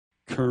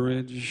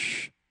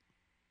courage,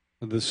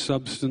 the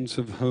substance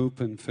of hope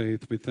and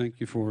faith. We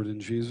thank you for it in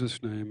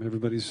Jesus' name.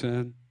 Everybody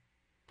said,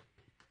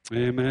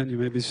 amen. You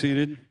may be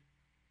seated.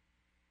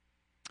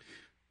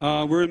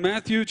 We're in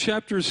Matthew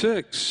chapter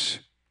 6.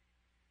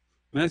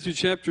 Matthew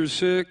chapter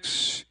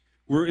 6.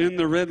 We're in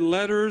the red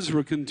letters.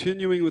 We're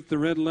continuing with the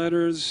red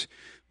letters.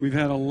 We've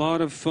had a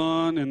lot of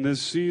fun in this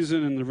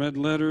season in the red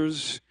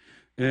letters.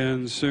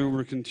 And so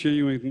we're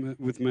continuing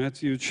with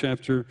Matthew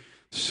chapter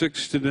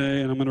 6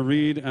 today. And I'm going to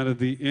read out of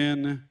the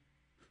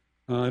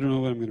I don't know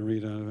what I'm going to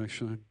read out of,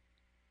 actually.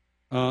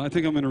 I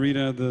think I'm going to read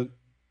out of the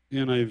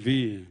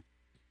NIV.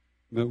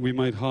 But we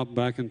might hop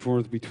back and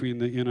forth between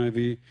the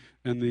NIV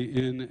and the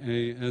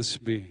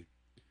NASB.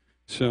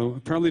 So I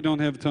probably don't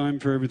have time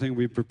for everything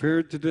we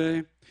prepared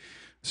today.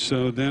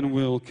 So then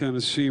we'll kind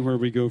of see where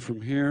we go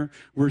from here.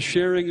 We're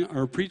sharing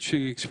our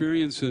preaching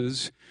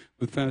experiences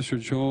with Pastor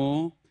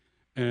Joel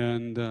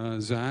and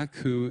Zach,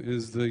 who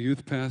is the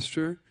youth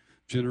pastor,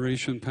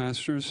 generation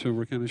pastor. So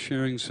we're kind of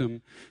sharing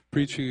some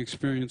preaching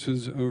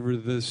experiences over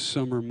this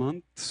summer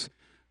months.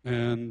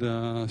 And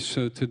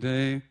so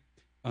today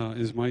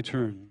is my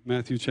turn.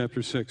 Matthew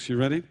chapter 6. You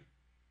ready?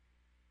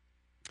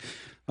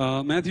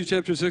 Matthew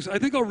chapter 6. I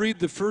think I'll read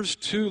the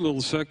first two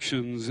little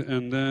sections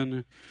and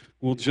then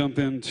we'll jump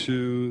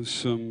into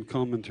some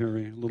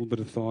commentary, a little bit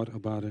of thought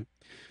about it.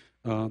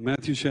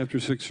 Matthew chapter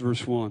 6,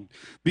 verse 1.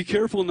 Be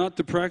careful not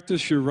to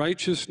practice your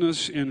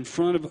righteousness in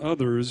front of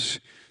others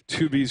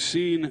to be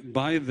seen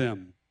by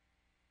them.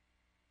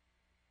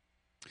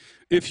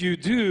 If you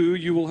do,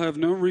 you will have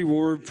no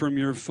reward from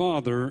your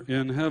Father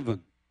in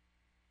heaven.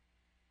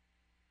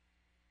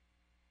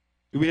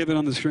 Do we have it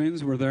on the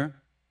screens? We're there?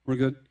 We're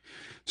good?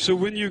 So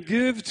when you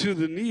give to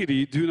the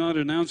needy, do not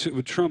announce it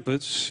with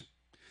trumpets,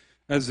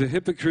 as the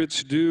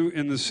hypocrites do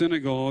in the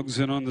synagogues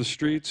and on the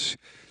streets,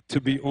 to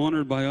be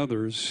honored by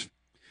others.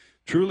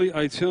 Truly,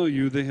 I tell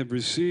you, they have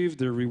received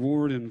their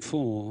reward in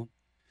full.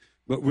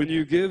 But when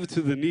you give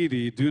to the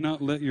needy, do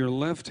not let your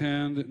left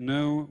hand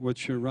know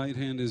what your right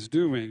hand is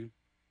doing,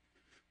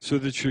 so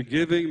that your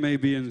giving may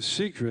be in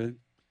secret.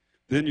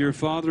 Then your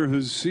Father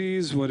who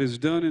sees what is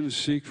done in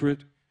secret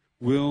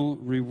will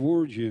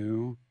reward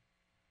you.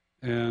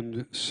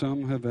 And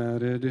some have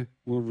added,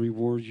 will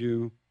reward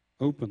you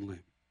openly.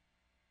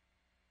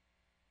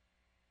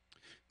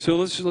 So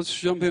let's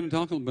jump in and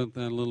talk about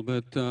that a little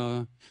bit.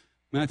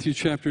 Matthew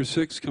chapter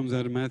 6 comes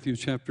out of Matthew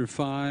chapter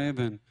 5,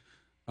 and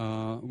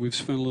we've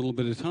spent a little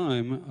bit of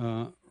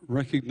time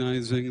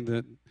recognizing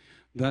that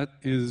that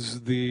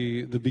is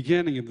the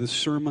beginning of the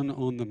Sermon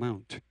on the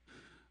Mount.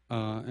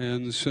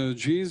 And so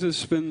Jesus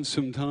spends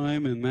some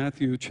time in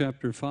Matthew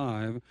chapter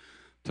 5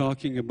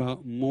 talking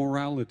about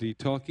morality,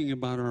 talking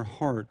about our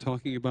heart,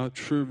 talking about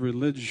true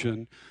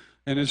religion.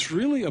 And it's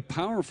really a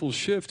powerful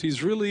shift.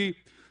 He's really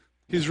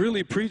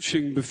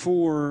preaching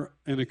before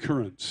an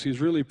occurrence. He's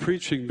really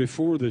preaching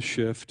before the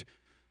shift.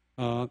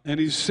 And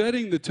he's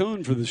setting the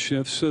tone for the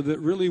shift so that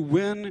really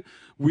when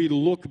we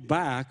look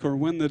back, or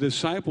when the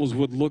disciples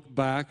would look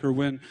back, or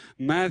when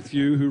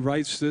Matthew, who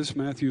writes this,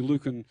 Matthew,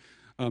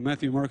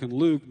 Mark, and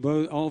Luke,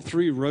 all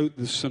three wrote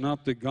the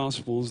synoptic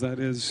gospels. That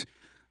is,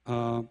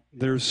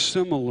 they're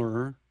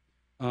similar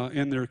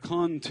in their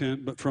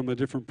content, but from a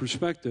different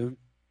perspective.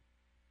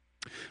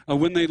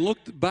 When they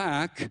looked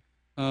back,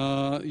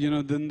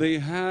 then they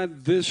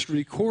had this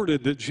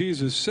recorded that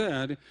Jesus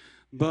said,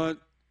 but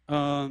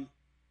a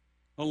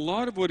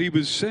lot of what he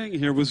was saying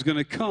here was going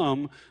to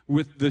come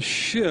with the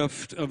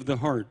shift of the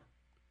heart.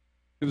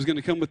 It was going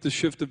to come with the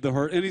shift of the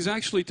heart. And he's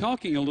actually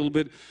talking a little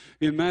bit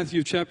in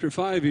Matthew chapter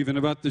 5 even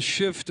about the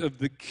shift of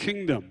the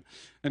kingdom.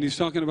 And he's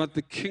talking about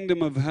the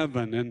kingdom of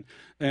heaven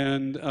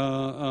and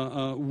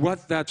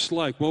what that's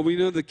like. Well, we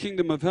know the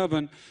kingdom of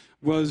heaven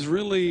was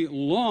really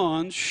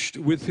launched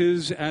with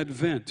his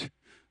advent.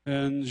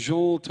 And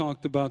Joel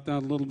talked about that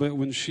a little bit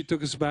when she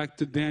took us back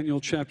to Daniel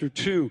chapter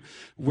 2.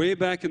 Way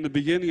back in the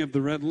beginning of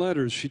the red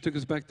letters, she took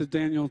us back to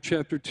Daniel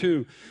chapter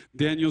 2,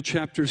 Daniel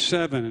chapter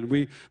 7. And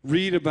we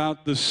read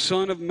about the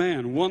Son of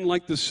Man, one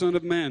like the Son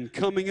of Man,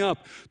 coming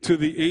up to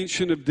the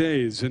Ancient of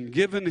Days. And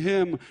given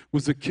him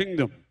was a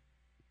kingdom.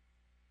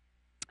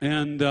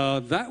 And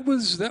that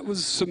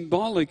was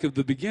symbolic of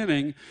the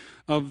beginning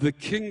of the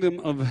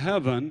kingdom of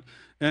heaven.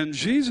 And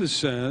Jesus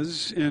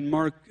says in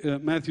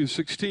Matthew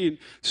 16,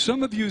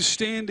 some of you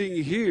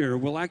standing here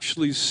will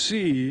actually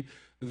see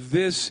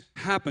this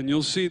happen.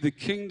 You'll see the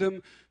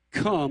kingdom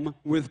come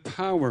with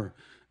power.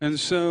 And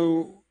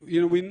so,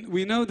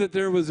 we know that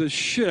there was a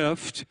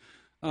shift,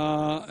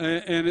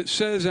 and it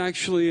says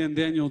actually in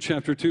Daniel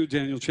chapter 2,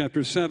 Daniel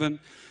chapter 7,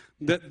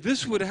 that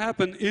this would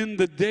happen in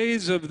the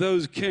days of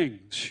those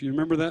kings. You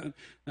remember that?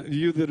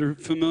 You that are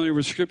familiar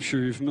with Scripture,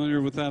 you're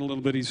familiar with that a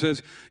little bit. He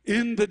says,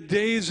 in the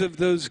days of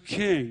those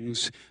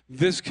kings,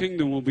 this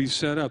kingdom will be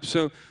set up.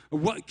 So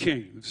what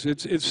kings?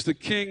 It's the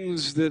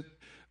kings that,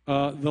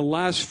 the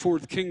last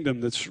fourth kingdom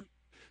that's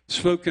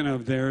spoken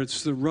of there.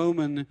 It's the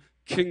Roman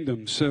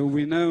kingdom. So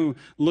we know,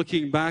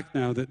 looking back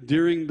now, that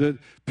during the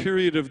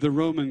period of the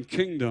Roman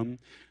kingdom,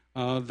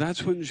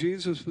 that's when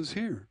Jesus was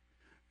here.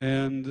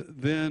 And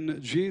then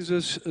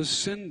Jesus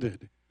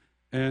ascended.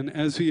 And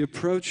as he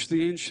approached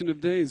the Ancient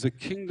of Days, a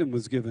kingdom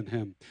was given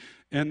him.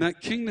 And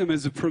that kingdom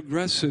is a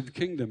progressive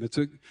kingdom.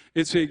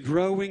 It's a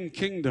growing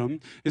kingdom.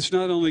 It's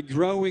not only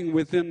growing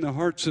within the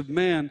hearts of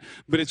man,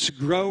 but it's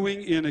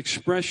growing in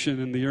expression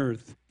in the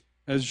earth.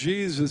 As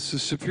Jesus, the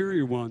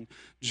superior one,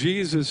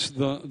 Jesus,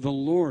 the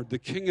Lord, the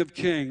King of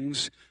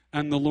Kings,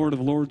 and the Lord of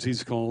Lords,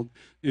 he's called,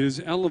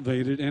 is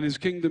elevated, and his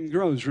kingdom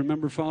grows.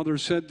 Remember, Father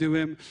said to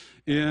him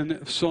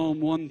in Psalm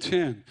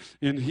 110,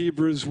 in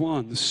Hebrews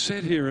 1,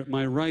 sit here at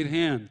my right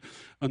hand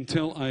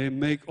until I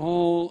make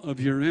all of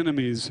your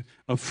enemies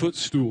a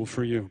footstool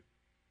for you.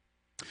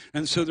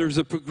 And so there's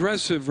a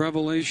progressive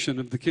revelation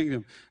of the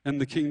kingdom, and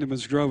the kingdom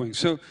is growing.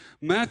 So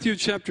Matthew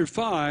chapter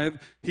 5,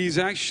 he's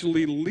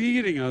actually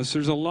leading us.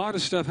 There's a lot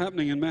of stuff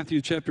happening in Matthew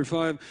chapter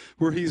 5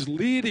 where he's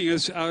leading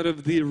us out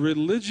of the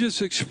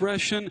religious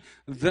expression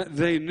that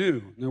they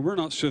knew. Now, we're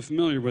not so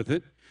familiar with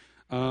it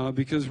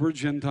because we're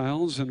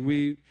Gentiles, and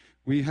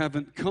we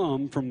haven't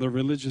come from the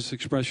religious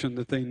expression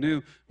that they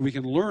knew. We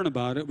can learn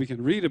about it, we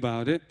can read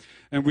about it,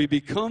 and we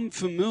become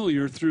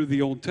familiar through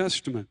the Old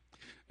Testament.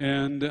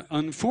 And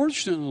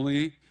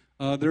unfortunately,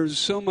 there's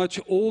so much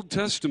Old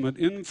Testament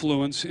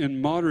influence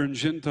in modern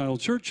Gentile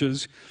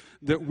churches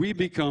that we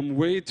become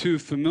way too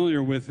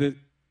familiar with it,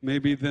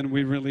 maybe than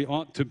we really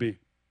ought to be.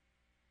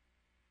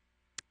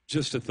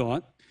 Just a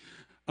thought.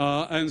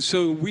 And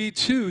so we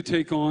too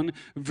take on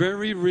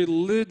very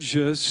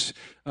religious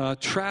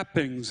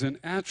trappings and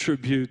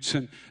attributes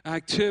and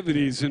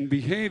activities and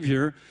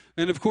behavior,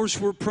 and of course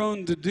we're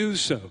prone to do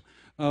so.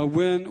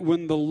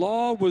 When the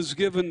law was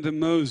given to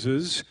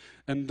Moses,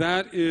 and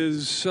that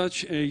is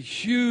such a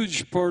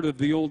huge part of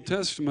the Old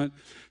Testament.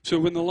 So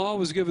when the law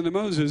was given to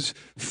Moses,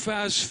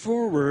 fast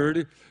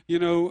forward,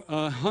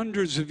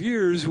 hundreds of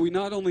years, we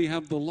not only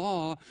have the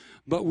law,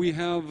 but we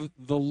have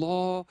the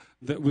law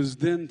that was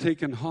then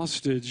taken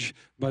hostage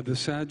by the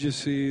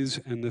Sadducees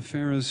and the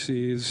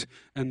Pharisees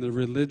and the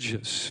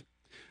religious.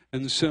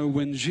 And so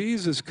when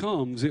Jesus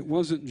comes, it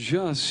wasn't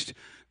just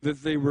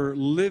that they were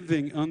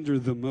living under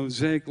the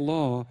Mosaic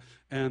law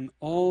and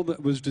all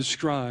that was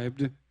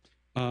described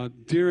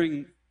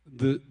during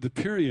the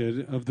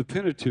period of the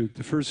Pentateuch,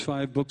 the first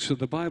 5 books of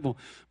the Bible,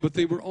 but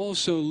they were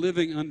also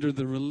living under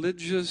the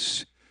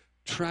religious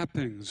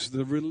trappings,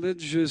 the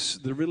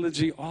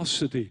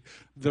religiosity,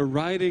 the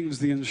writings,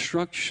 the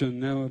instruction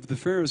now of the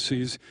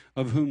Pharisees,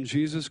 of whom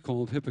Jesus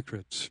called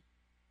hypocrites.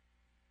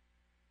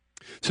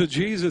 So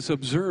Jesus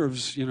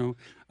observes,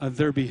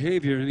 their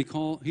behavior, and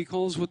he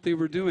calls what they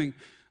were doing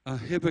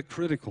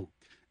hypocritical.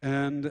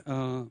 And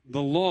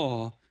the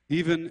law,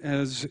 even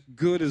as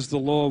good as the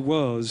law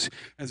was,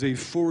 as a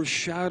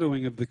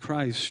foreshadowing of the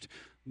Christ,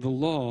 the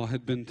law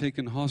had been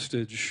taken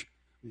hostage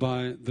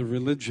by the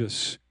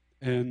religious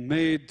and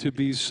made to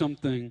be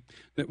something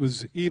that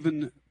was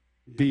even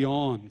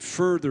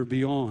further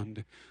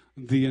beyond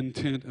the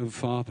intent of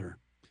Father.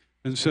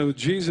 And so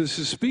Jesus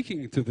is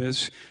speaking to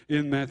this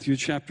in Matthew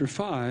chapter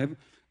 5,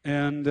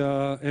 and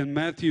in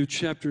Matthew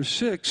chapter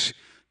 6,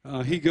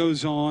 he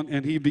goes on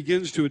and he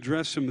begins to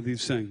address some of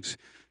these things.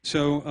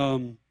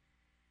 So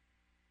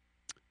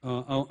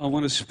I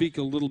want to speak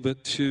a little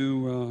bit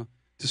to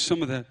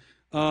some of that.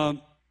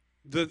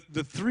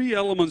 The 3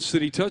 elements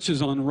that he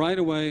touches on right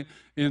away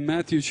in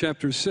Matthew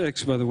chapter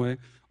 6, by the way,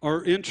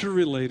 are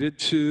interrelated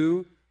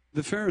to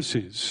the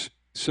Pharisees.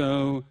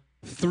 So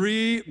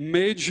 3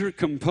 major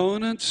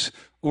components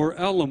or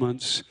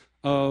elements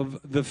of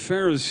the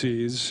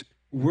Pharisees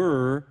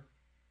were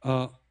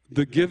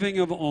the giving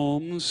of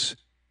alms,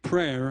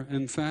 prayer,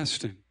 and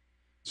fasting.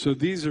 So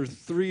these are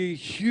 3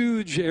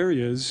 huge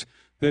areas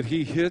that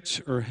he hits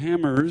or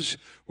hammers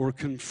or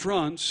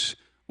confronts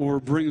or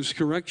brings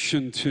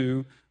correction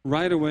to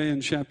right away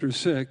in chapter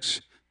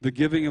 6, the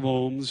giving of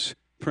alms,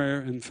 prayer,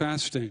 and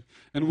fasting.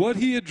 And what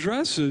he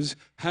addresses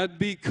had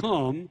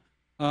become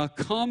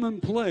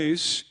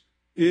commonplace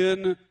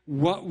in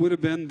what would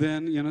have been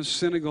then,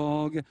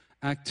 synagogue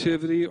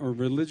activity or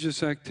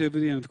religious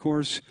activity. And of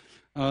course,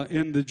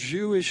 in the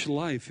Jewish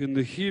life, in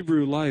the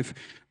Hebrew life,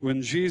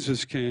 when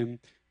Jesus came,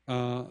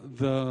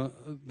 the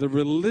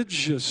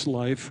religious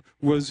life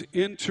was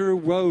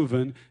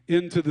interwoven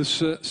into the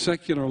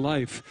secular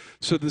life.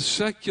 So the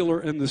secular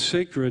and the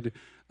sacred,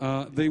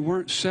 they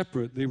weren't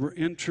separate. They were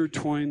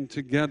intertwined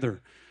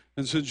together.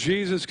 And so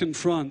Jesus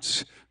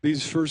confronts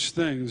these first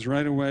things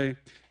right away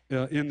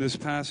in this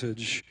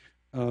passage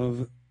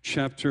of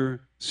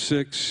chapter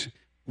 6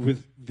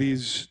 with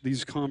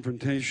these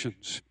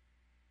confrontations.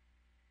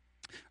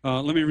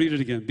 Let me read it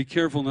again. Be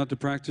careful not to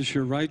practice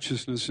your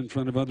righteousness in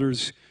front of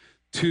others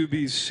to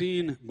be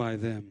seen by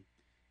them.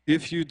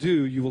 If you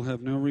do, you will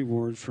have no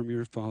reward from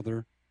your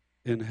Father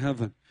in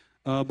heaven.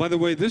 By the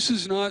way,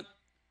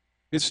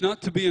 it's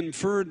not to be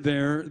inferred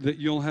there that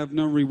you'll have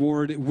no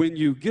reward when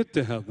you get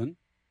to heaven,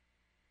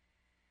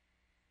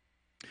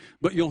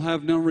 but you'll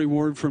have no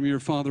reward from your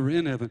Father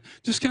in heaven.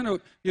 Just kind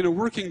of,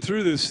 working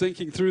through this,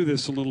 thinking through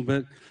this a little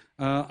bit,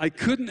 I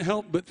couldn't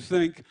help but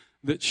think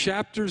that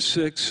chapter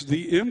 6,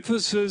 the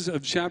emphasis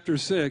of chapter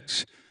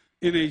 6,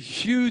 in a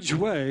huge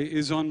way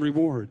is on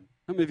reward.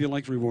 How many of you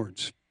like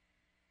rewards?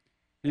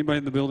 Anybody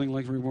in the building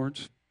like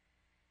rewards?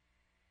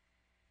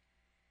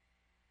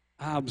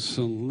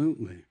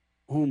 Absolutely.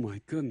 Oh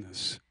my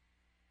goodness.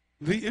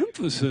 The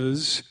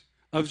emphasis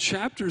of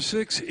chapter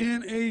 6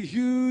 in a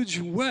huge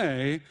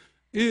way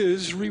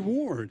is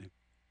reward.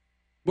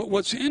 But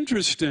what's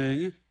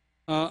interesting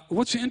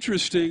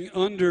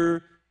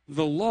under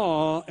the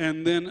law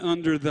and then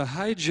under the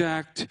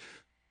hijacked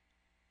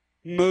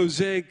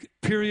Mosaic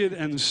period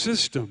and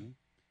system,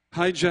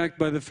 hijacked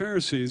by the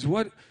Pharisees,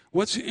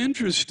 what's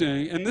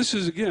interesting, and this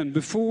is again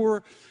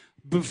before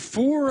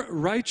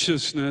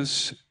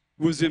righteousness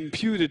was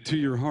imputed to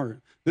your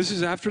heart. This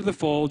is after the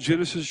fall,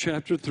 Genesis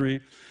chapter 3.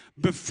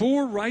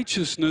 Before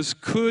righteousness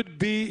could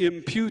be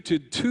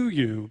imputed to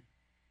you,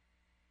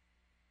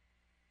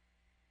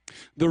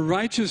 the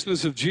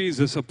righteousness of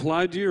Jesus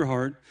applied to your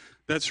heart,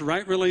 that's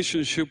right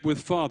relationship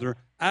with Father,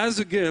 as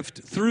a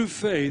gift through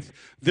faith,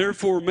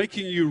 therefore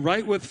making you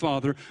right with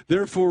Father,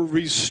 therefore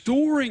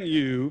restoring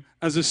you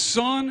as a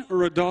son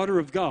or a daughter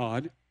of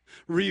God,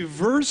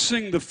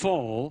 reversing the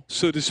fall,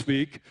 so to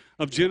speak,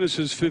 of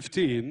Genesis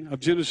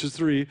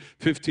 3,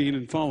 15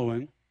 and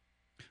following.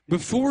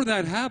 Before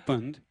that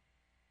happened,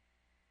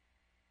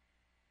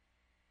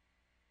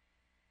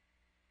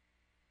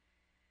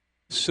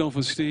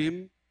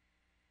 self-esteem,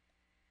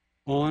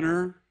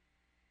 honor,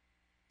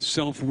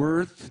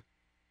 self-worth,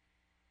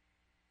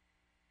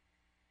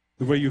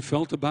 the way you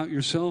felt about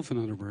yourself, in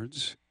other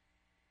words,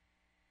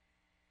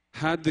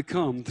 had to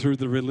come through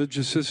the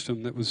religious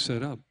system that was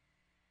set up.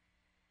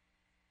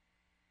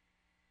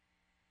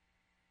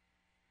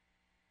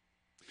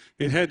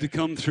 It had to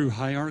come through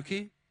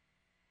hierarchy.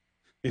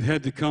 It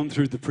had to come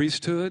through the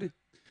priesthood.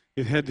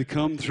 It had to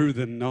come through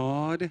the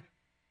nod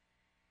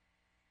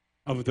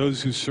of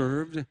those who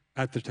served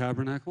at the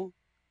tabernacle.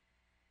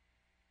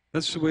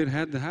 That's the way it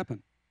had to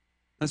happen.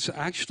 That's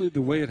actually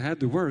the way it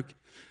had to work,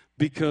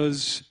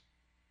 because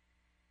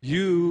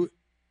you,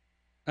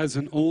 as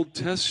an Old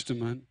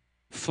Testament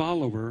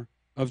follower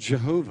of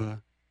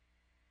Jehovah,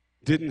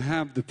 didn't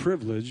have the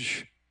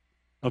privilege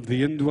of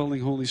the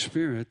indwelling Holy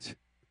Spirit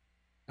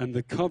and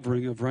the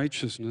covering of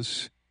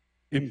righteousness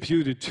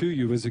imputed to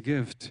you as a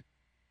gift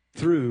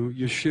through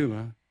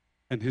Yeshua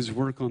and his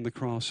work on the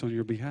cross on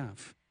your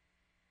behalf.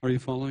 Are you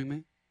following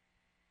me?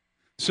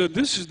 So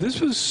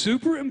this was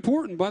super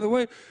important. By the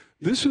way,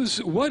 this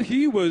was what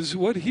he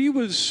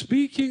was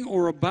speaking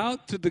or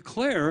about to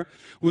declare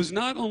was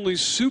not only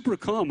super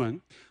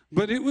common,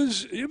 but it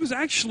was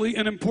actually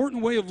an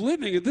important way of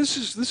living. And this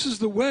is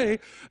the way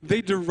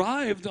they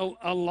derived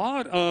a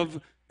lot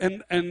of,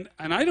 and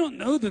I don't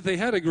know that they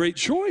had a great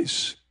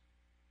choice.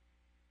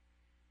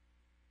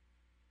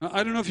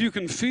 I don't know if you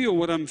can feel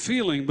what I'm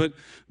feeling, but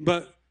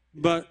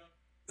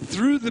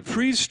through the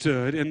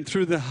priesthood and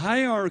through the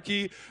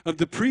hierarchy of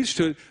the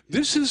priesthood,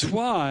 this is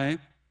why,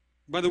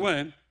 by the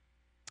way,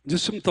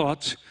 just some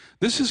thoughts.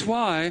 This is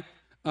why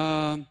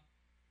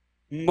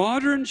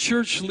modern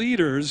church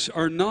leaders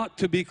are not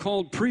to be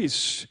called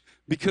priests,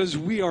 because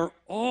we are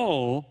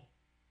all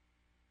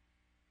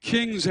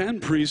kings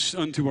and priests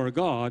unto our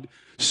God,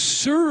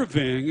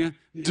 serving,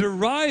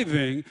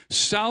 deriving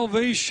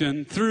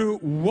salvation through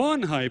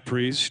one high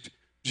priest,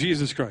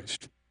 Jesus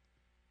Christ.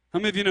 How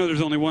many of you know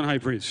there's only one high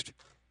priest?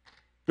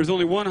 There's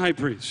only one high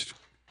priest.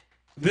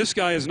 This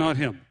guy is not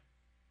him.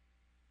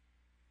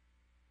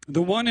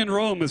 The one in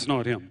Rome is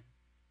not him.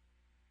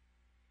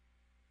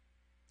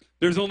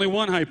 There's only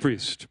one high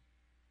priest.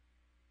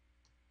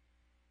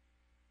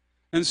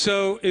 And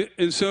so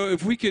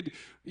if we could,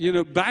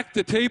 back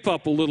the tape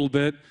up a little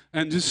bit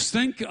and just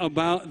think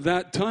about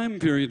that time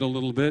period a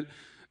little bit,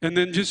 and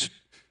then just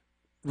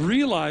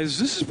realize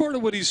this is part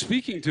of what he's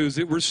speaking to, is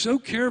that we're so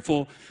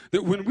careful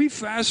that when we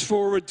fast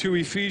forward to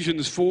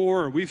Ephesians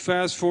 4, or we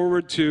fast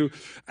forward to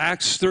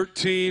Acts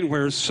 13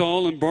 where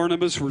Saul and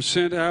Barnabas were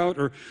sent out,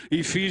 or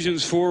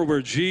Ephesians 4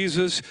 where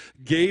Jesus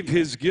gave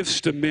his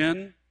gifts to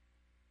men.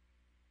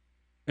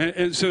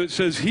 And so it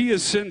says he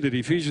ascended,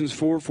 Ephesians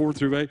 4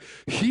 through 8.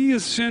 He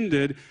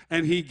ascended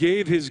and he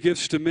gave his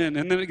gifts to men.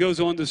 And then it goes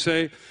on to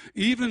say,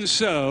 even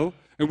so,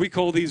 and we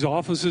call these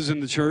offices in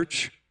the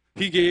church,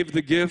 he gave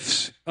the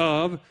gifts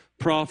of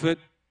prophet,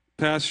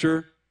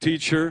 pastor,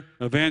 teacher,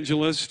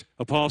 evangelist,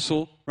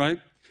 apostle, right?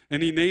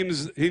 And he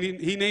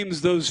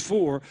names those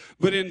four.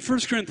 But in 1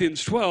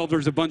 Corinthians 12,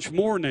 there's a bunch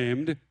more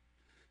named.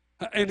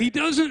 And he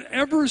doesn't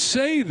ever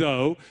say,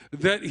 though,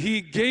 that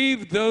he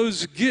gave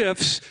those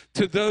gifts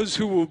to those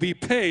who will be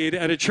paid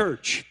at a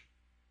church.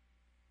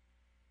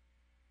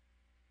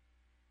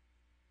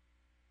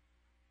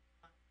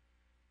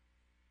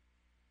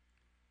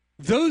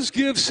 Those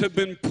gifts have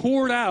been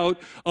poured out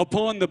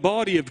upon the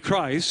body of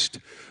Christ.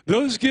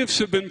 Those gifts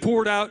have been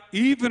poured out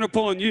even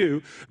upon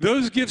you.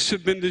 Those gifts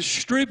have been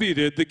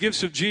distributed, the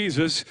gifts of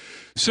Jesus,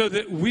 so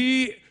that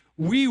we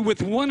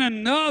with one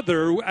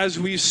another, as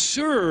we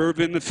serve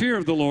in the fear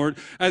of the Lord,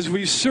 as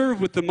we serve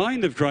with the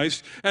mind of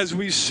Christ, as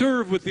we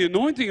serve with the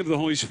anointing of the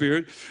Holy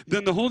Spirit,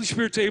 then the Holy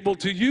Spirit's able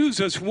to use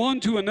us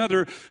one to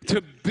another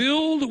to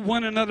build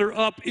one another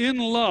up in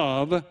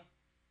love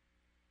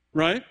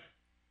right?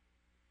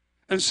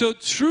 And so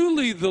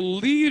truly the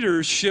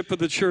leadership of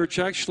the church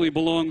actually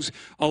belongs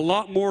a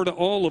lot more to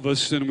all of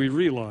us than we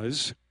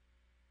realize.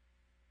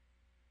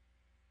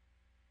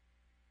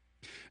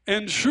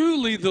 And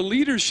truly the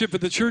leadership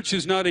of the church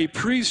is not a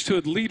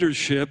priesthood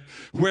leadership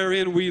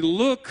wherein we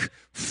look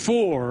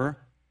for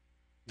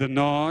the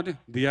nod,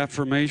 the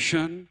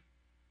affirmation,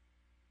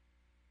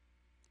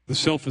 the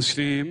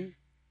self-esteem.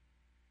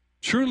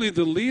 Truly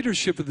the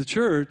leadership of the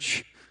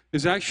church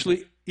is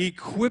actually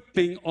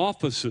equipping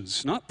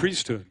offices, not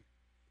priesthood.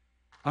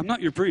 I'm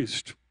not your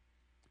priest.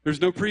 There's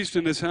no priest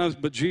in this house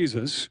but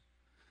Jesus.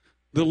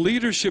 The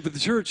leadership of the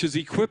church is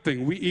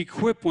equipping. We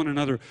equip one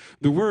another.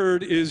 The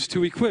word is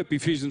to equip,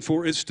 Ephesians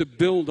 4. It's to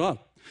build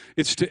up.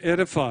 It's to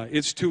edify.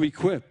 It's to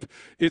equip.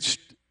 It's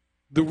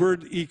the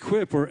word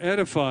equip or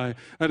edify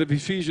out of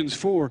Ephesians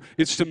 4,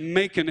 it's to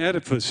make an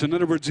edifice. In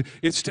other words,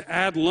 it's to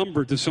add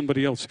lumber to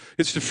somebody else.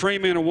 It's to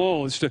frame in a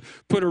wall. It's to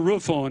put a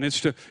roof on.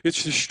 It's to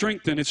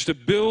strengthen. It's to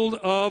build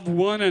of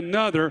one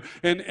another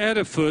an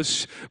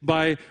edifice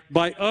by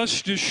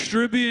us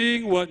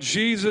distributing what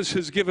Jesus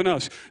has given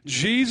us.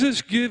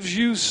 Jesus gives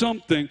you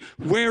something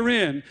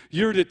wherein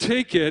you're to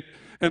take it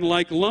and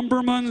like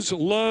Lumberman's,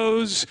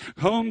 Lowe's,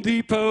 Home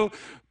Depot,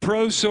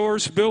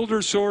 ProSource,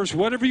 Builder Source,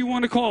 whatever you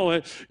want to call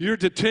it, you're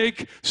to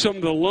take some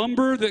of the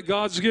lumber that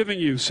God's giving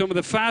you, some of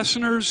the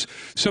fasteners,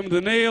 some of the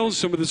nails,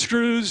 some of the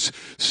screws,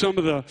 some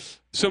of the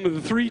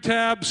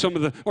 3-tab, some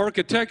of the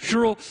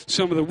architectural,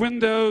 some of the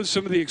windows,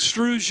 some of the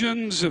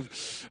extrusions of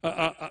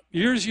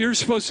you're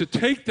supposed to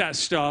take that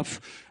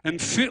stuff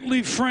and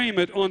fitly frame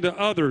it onto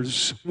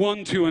others,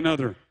 one to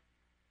another.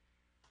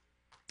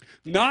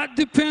 Not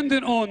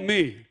dependent on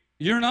me.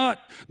 You're not,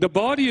 the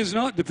body is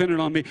not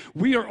dependent on me.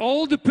 We are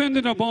all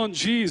dependent upon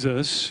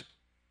Jesus,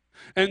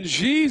 and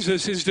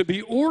Jesus is to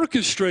be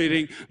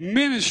orchestrating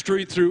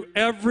ministry through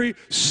every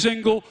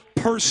single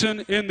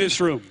person in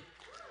this room.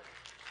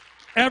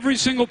 Every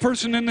single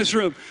person in this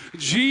room.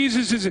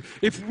 Jesus is,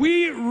 if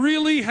we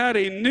really had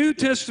a New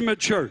Testament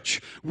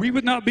church, we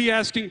would not be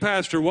asking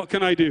Pastor, what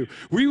can I do?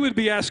 We would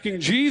be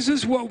asking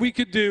Jesus what we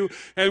could do,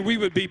 and we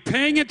would be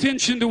paying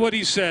attention to what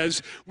he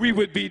says. We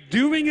would be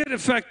doing it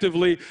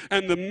effectively,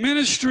 and the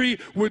ministry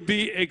would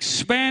be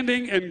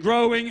expanding and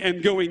growing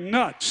and going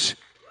nuts.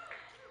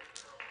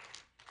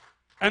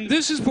 And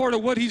this is part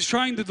of what he's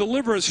trying to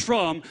deliver us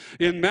from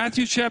in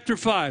Matthew chapter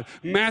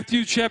 5,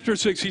 Matthew chapter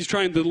 6. He's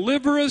trying to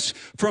deliver us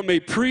from a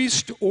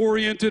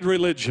priest-oriented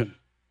religion.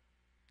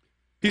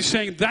 He's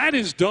saying, that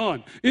is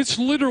done. It's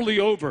literally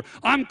over.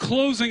 I'm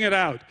closing it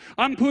out.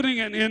 I'm putting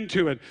an end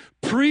to it.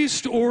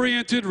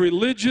 Priest-oriented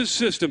religious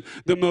system,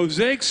 the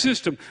Mosaic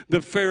system,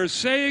 the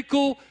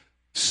Pharisaical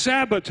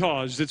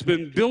sabotage that's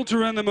been built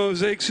around the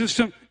Mosaic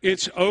system,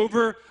 it's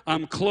over.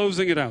 I'm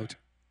closing it out.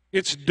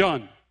 It's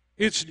done.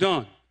 It's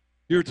done.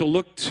 You're to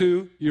look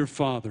to your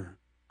Father.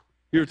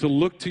 You're to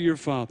look to your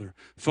Father.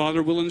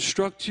 Father will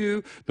instruct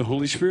you. The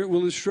Holy Spirit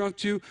will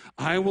instruct you.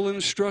 I will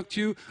instruct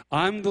you.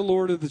 I'm the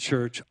Lord of the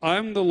church.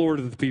 I'm the Lord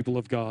of the people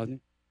of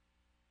God.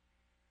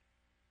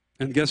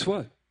 And guess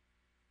what?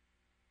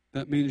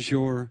 That means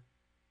your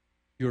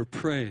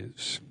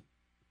praise,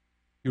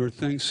 your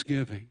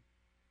thanksgiving,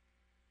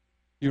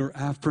 your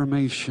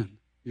affirmation,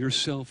 your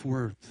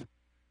self-worth,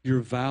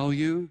 your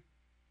value,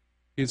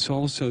 it's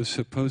also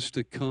supposed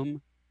to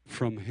come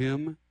from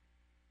him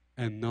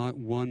and not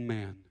one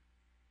man.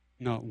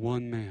 Not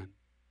one man.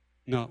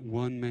 Not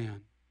one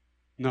man.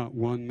 Not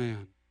one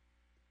man.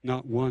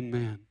 Not one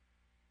man.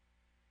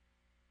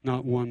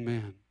 Not one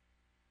man.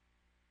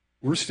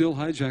 We're still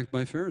hijacked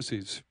by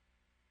Pharisees.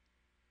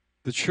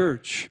 The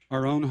church,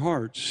 our own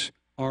hearts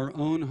are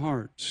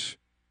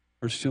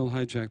still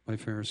hijacked by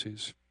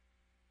Pharisees.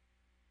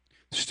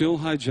 Still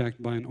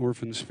hijacked by an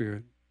orphan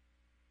spirit.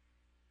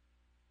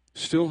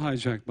 Still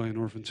hijacked by an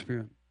orphan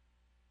spirit.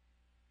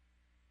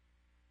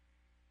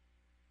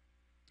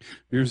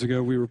 Years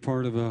ago, we were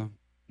part of a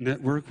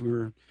network. We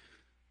were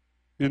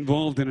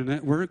involved in a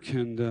network,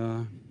 and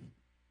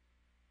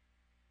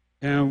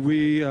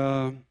we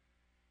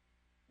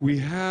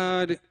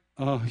had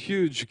a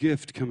huge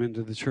gift come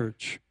into the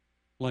church,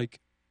 like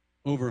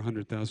over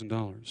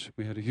 $100,000.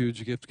 We had a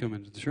huge gift come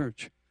into the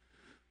church.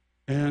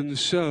 And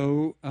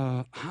so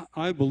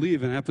I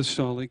believe in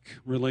apostolic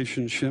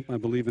relationship. I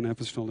believe in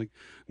apostolic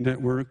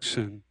networks,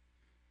 and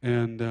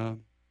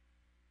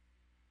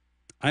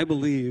I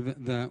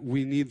believe that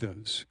we need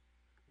those.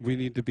 We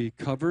need to be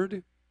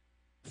covered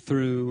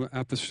through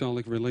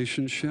apostolic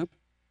relationship.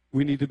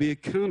 We need to be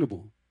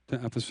accountable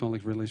to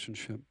apostolic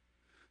relationship.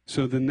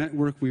 So the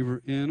network we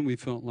were in, we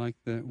felt like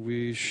that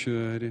we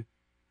should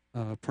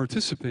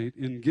participate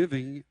in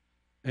giving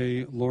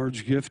a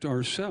large gift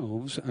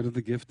ourselves out of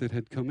the gift that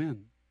had come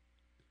in.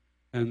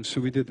 And so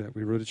we did that.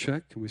 We wrote a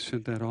check and we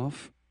sent that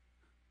off,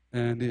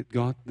 and it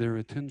got their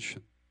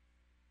attention.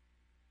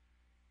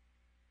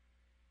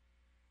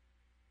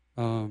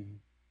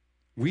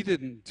 We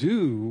didn't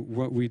do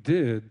what we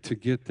did to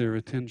get their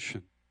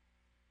attention,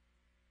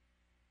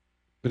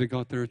 but it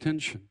got their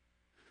attention.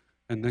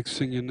 And next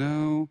thing you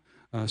know,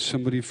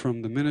 somebody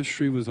from the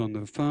ministry was on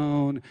the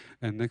phone,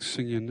 and next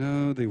thing you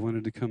know, they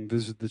wanted to come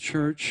visit the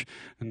church,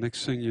 and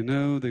next thing you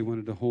know, they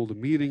wanted to hold a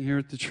meeting here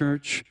at the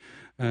church,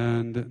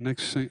 and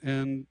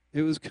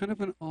it was kind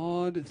of an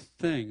odd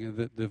thing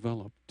that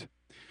developed.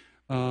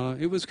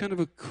 It was kind of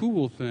a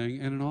cool thing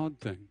and an odd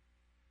thing.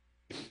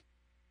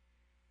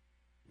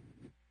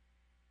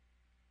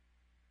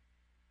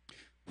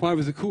 Why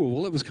was it cool?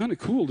 Well, it was kind of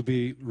cool to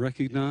be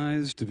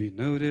recognized, to be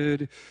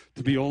noted,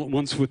 to be all at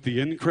once with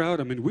the in crowd.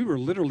 I mean, we were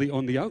literally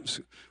on the outs.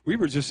 We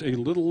were just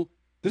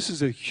this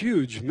is a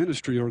huge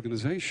ministry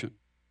organization.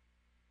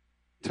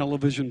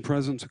 Television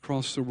presence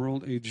across the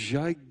world, a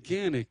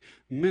gigantic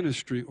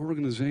ministry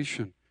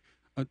organization,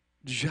 a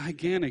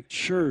gigantic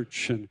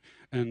church and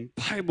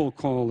Bible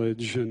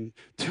college and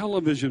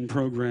television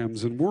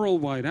programs and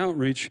worldwide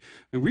outreach.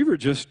 And we were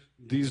just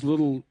we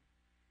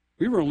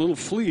were a little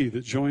flea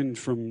that joined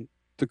from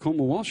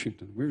Tacoma,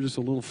 Washington. We were just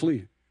a little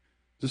flea.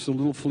 Just a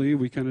little flea.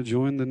 We kind of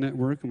joined the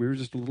network, and we were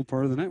just a little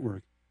part of the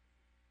network.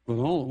 But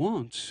all at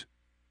once,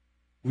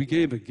 we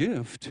gave a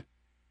gift.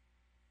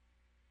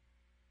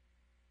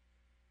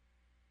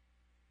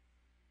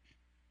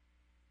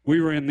 We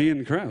were in the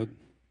in crowd.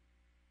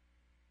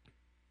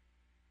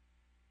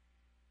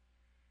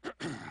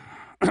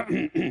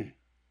 I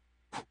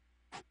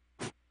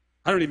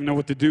don't even know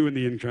what to do in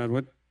the in crowd.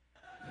 What?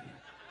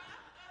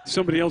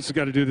 Somebody else has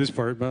got to do this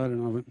part, but I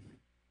don't know. But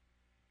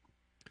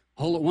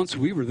all at once,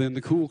 we were then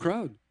the cool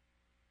crowd.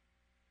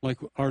 Like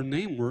our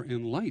name were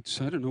in lights.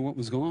 I don't know what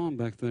was going on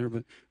back there,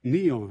 but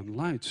neon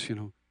lights,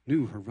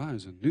 New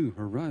Horizon, New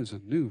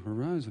Horizon, New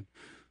Horizon.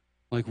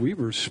 Like we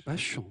were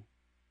special.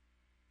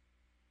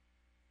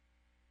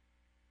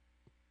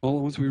 All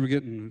at once, we were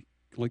getting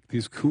like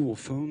these cool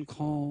phone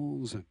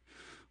calls, and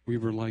we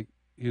were like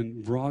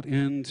brought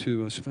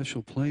into a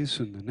special place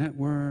in the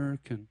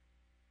network, and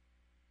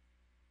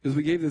because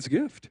we gave this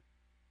gift.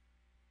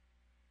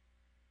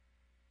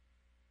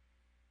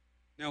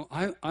 Now,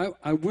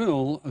 I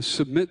will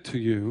submit to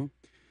you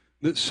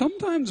that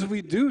sometimes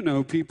we do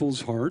know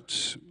people's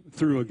hearts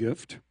through a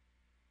gift.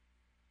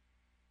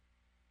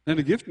 And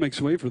a gift makes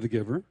way for the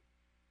giver.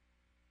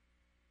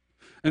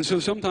 And so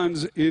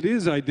sometimes it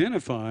is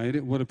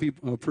identified what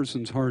a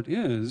person's heart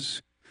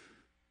is.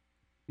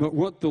 But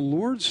what the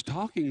Lord's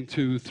talking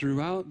to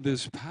throughout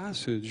this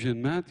passage in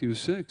Matthew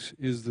 6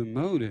 is the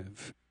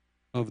motive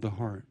of the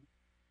heart.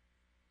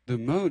 The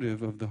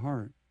motive of the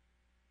heart.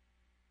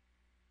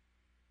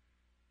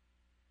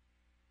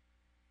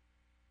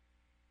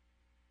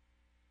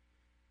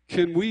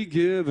 Can we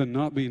give and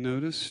not be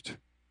noticed?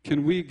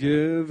 Can we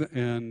give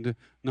and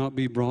not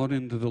be brought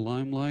into the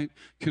limelight?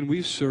 Can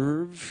we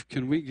serve?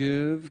 Can we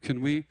give?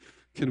 Can we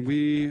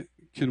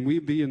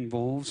be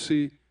involved?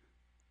 See,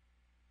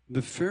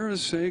 the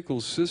Pharisaical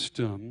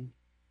system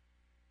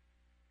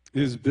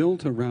is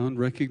built around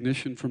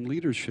recognition from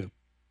leadership.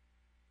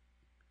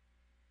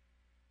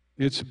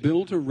 It's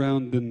built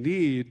around the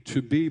need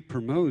to be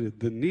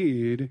promoted, the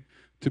need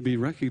to be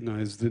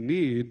recognized, the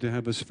need to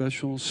have a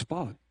special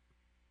spot.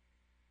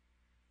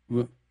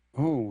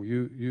 Oh,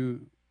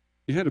 you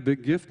had a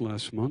big gift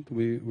last month.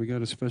 We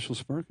got a special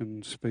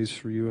sparking space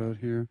for you out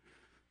here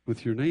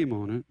with your name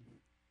on it.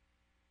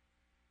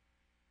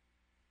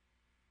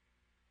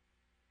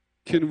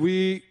 Can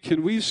we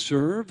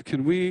serve?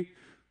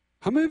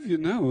 How many of you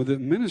know that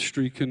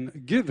ministry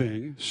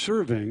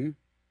serving,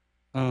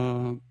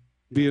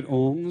 be it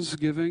alms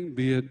giving,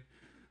 be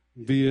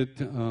it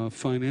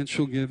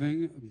financial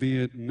giving,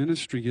 be it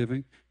ministry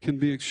giving, can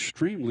be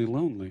extremely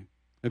lonely?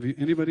 Have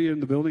anybody in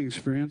the building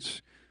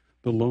experienced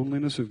the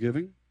loneliness of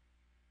giving?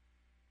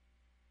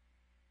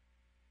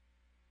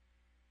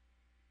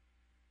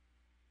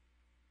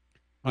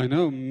 I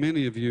know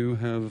many of you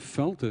have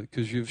felt it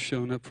because you've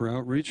shown up for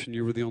outreach and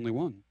you were the only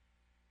one.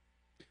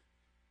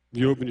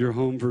 You opened your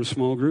home for a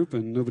small group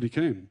and nobody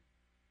came.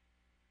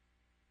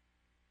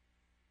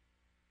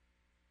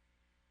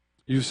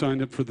 You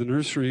signed up for the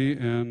nursery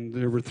and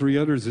there were 3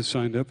 others that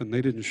signed up and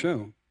they didn't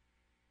show.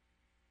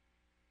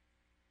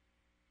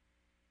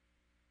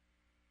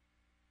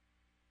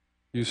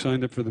 You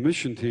signed up for the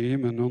mission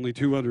team, and only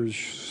 2 others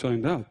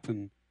signed up,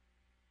 and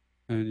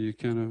you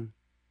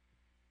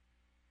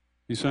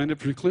signed up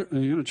for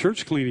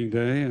church cleaning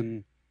day,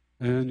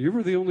 and you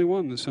were the only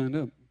one that signed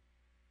up,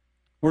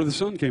 or the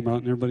sun came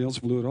out and everybody else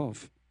blew it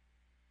off.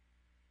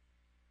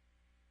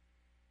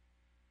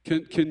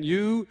 Can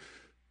you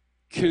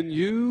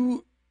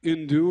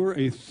endure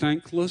a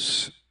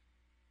thankless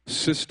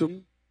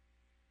system,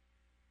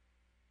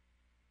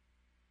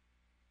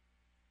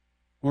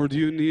 or do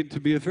you need to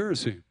be a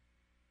Pharisee?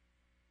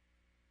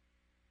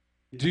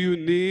 Do you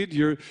need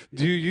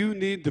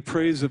the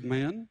praise of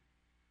man?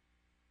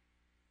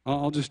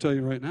 I'll just tell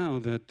you right now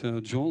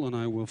that Joel and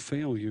I will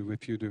fail you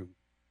if you do.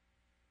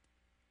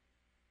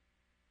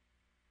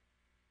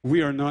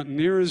 We are not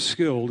near as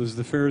skilled as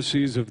the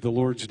Pharisees of the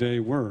Lord's day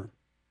were.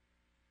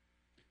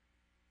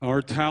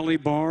 Our tally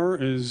bar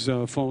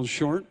falls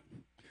short.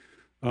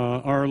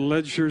 Our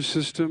ledger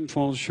system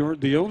falls short.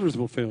 The elders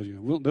will fail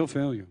you. They'll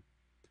fail you.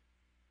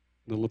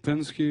 the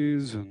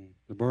Lipinskis and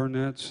the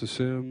Barnetts, the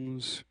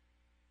Sims,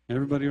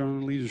 everybody on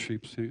the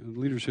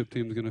leadership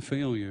team is going to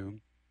fail you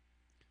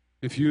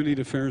if you need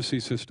a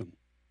Pharisee system.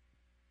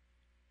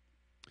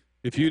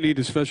 If you need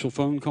a special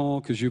phone call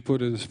because you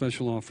put in a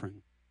special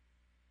offering.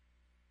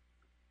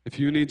 If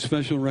you need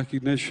special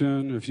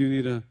recognition, if you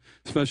need a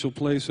special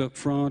place up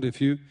front,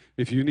 if you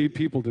need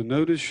people to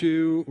notice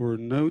you or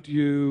note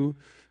you,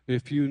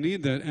 if you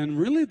need that, and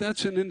really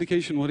that's an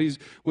indication what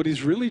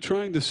he's really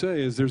trying to say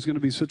is there's going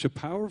to be such a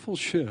powerful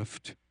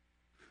shift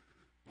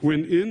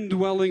when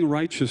indwelling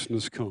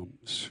righteousness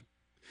comes.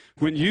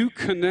 When you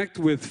connect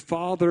with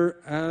Father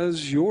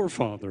as your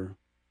Father,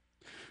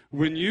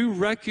 when you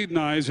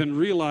recognize and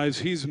realize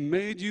He's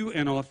made you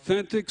an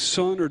authentic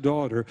son or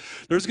daughter,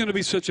 there's going to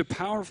be such a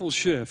powerful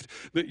shift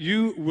that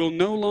you will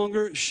no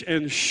longer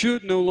and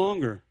should no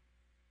longer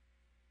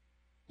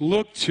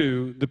look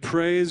to the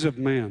praise of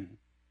man,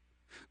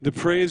 the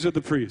praise of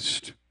the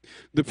priest,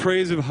 the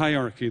praise of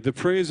hierarchy, the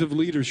praise of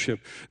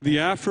leadership, the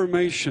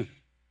affirmation.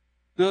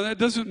 Now, that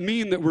doesn't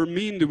mean that we're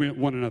mean to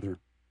one another.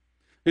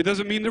 It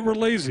doesn't mean that we're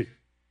lazy.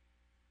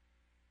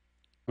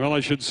 Well, I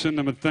should send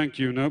them a thank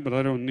you note, but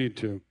I don't need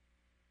to.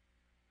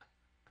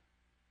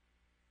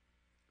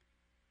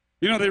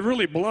 You know, they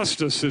really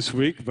blessed us this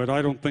week, but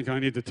I don't think I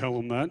need to tell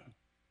them that.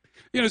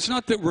 You know, it's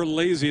not that we're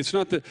lazy. It's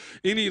not that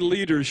any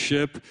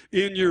leadership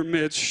in your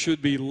midst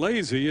should be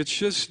lazy. It's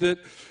just that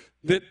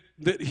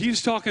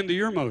He's talking to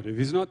your motive.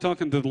 He's not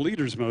talking to the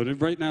leader's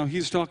motive. Right now,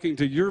 He's talking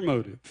to your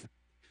motive.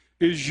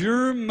 Is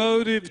your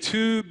motive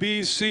to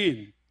be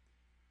seen?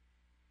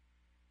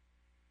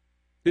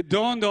 It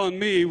dawned on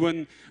me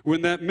when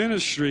that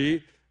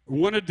ministry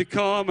wanted to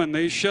come and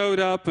they showed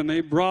up and they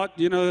brought,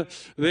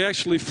 they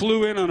actually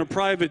flew in on a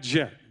private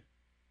jet.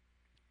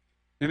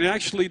 And it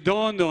actually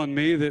dawned on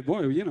me that,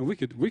 boy, we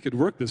could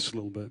work this a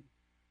little bit.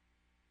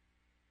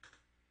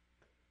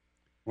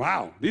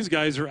 Wow, these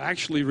guys are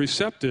actually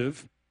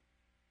receptive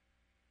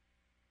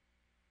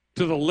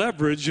to the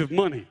leverage of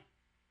money.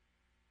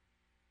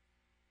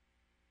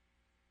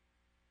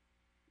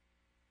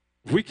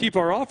 If we keep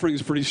our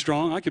offerings pretty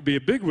strong, I could be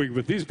a bigwig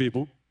with these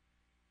people.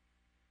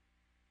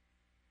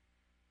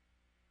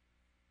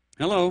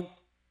 Hello?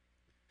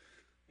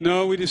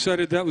 No, we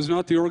decided that was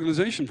not the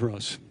organization for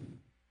us.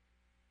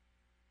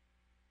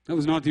 That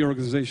was not the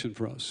organization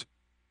for us.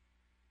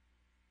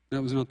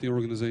 That was not the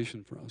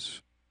organization for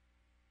us.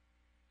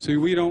 See,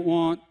 we don't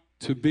want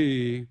to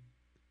be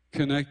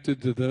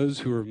connected to those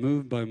who are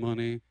moved by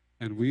money,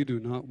 and we do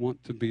not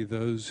want to be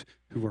those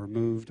who are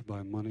moved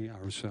by money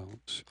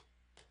ourselves.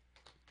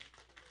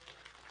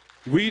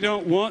 We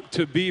don't want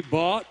to be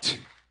bought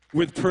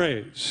with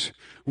praise.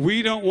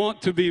 We don't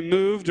want to be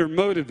moved or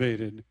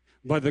motivated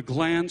by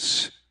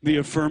the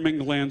affirming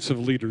glance of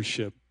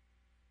leadership.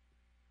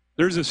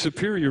 There's a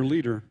superior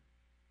leader.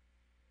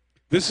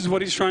 This is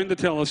what he's trying to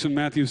tell us in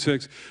Matthew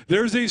 6.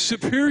 There's a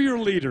superior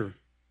leader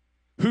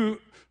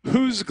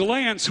whose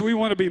glance we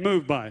want to be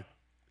moved by.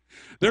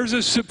 There's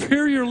a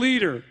superior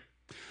leader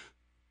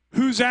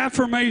whose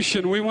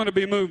affirmation we want to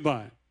be moved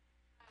by,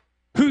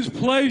 whose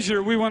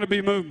pleasure we want to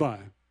be moved by.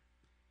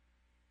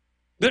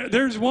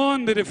 There's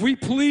one that if we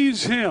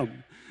please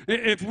him,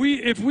 if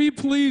we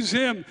please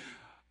him,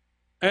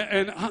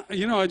 and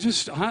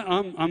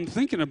I'm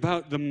thinking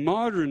about the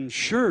modern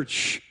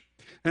church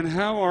and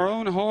how our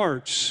own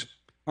hearts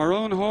are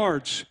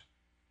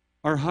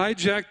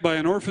hijacked by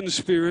an orphan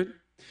spirit.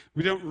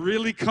 We don't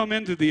really come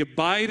into the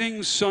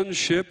abiding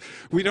sonship.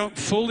 We don't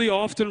fully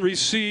often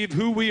receive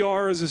who we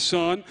are as a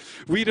son.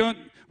 We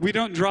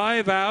don't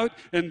drive out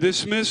and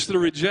dismiss the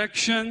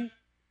rejection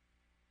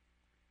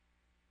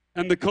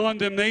and the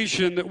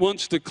condemnation that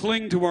wants to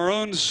cling to our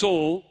own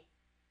soul.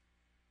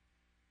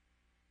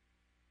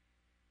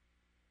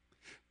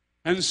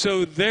 And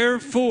so,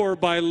 therefore,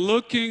 by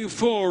looking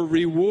for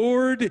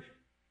reward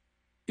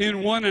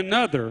in one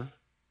another,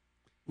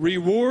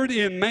 reward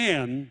in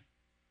man,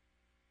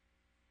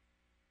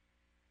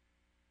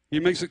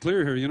 he makes it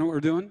clear here. You know what we're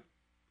doing?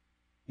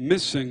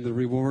 Missing the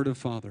reward of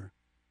Father.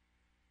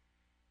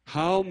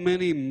 How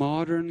many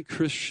modern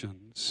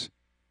Christians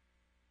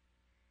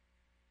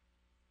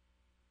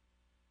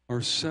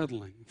are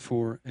settling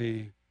for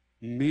a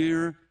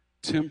mere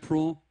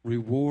temporal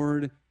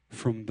reward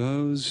from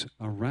those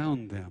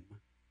around them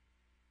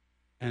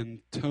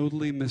and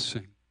totally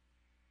missing,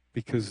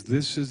 because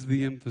this is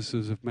the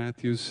emphasis of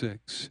Matthew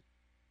 6,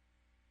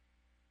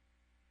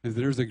 and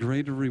there's a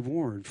greater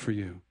reward for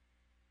you.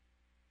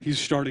 He's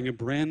starting a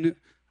brand new,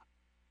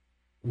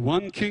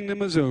 one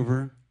kingdom is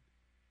over,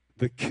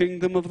 the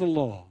kingdom of the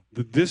law,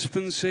 the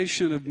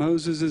dispensation of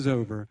Moses is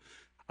over.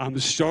 I'm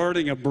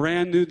starting a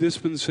brand new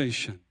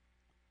dispensation.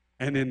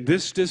 And in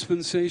this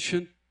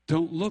dispensation,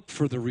 don't look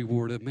for the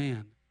reward of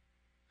man.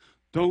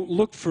 Don't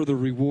look for the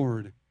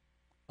reward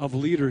of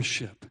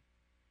leadership.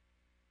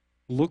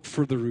 Look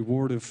for the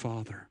reward of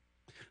Father.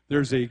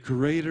 There's a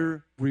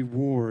greater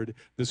reward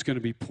that's going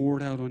to be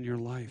poured out on your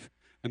life.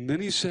 And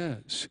then he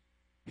says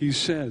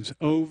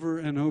over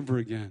and over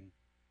again,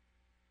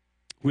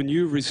 when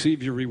you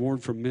receive your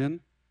reward from men,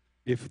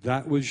 if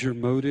that was your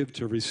motive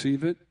to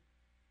receive it,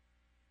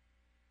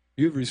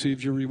 you've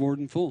received your reward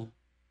in full.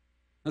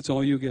 That's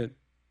all you get.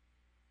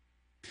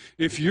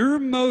 If your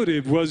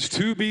motive was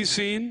to be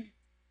seen,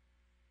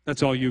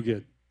 that's all you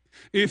get.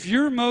 If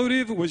your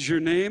motive was your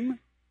name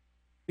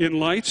in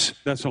lights,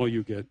 that's all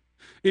you get.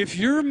 If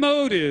your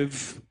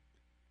motive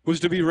was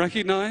to be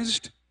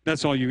recognized,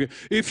 that's all you get.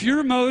 If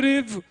your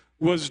motive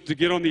was to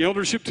get on the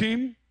eldership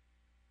team,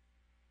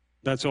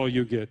 that's all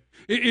you get.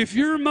 If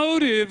your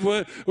motive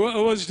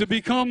was to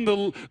become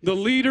the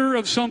leader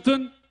of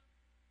something,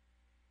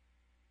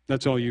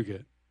 that's all you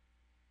get.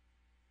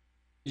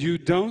 You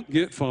don't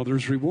get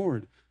Father's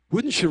reward.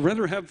 Wouldn't you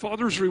rather have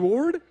Father's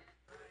reward?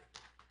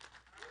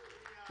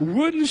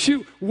 Wouldn't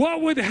you?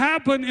 What would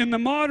happen in the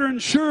modern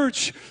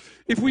church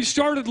if we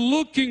started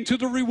looking to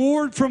the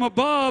reward from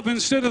above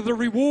instead of the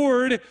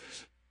reward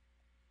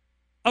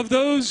of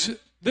those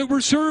that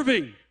we're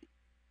serving?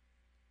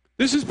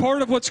 This is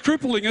part of what's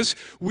crippling us.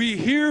 We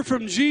hear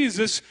from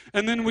Jesus,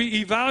 and then we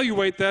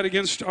evaluate that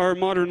against our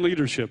modern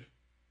leadership.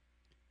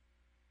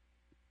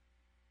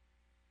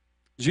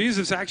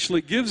 Jesus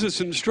actually gives us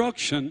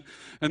instruction,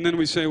 and then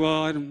we say,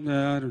 well, I don't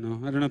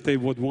know. I don't know if they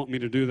would want me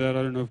to do that.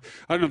 I don't know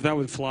if that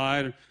would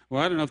fly.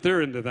 Well, I don't know if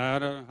they're into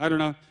that. I don't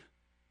know.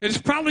 It's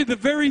probably the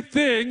very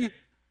thing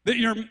that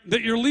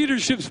your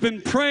leadership's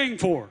been praying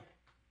for.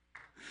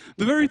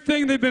 The very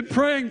thing they've been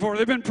praying for.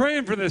 They've been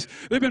praying for this.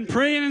 They've been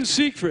praying in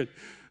secret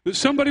that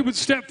somebody would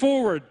step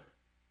forward.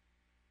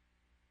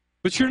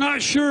 But you're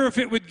not sure if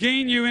it would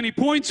gain you any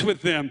points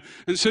with them,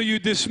 and so you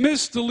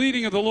dismiss the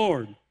leading of the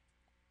Lord.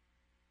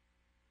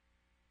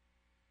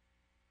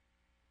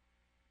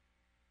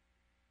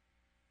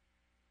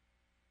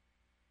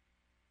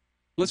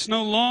 Let's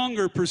no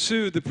longer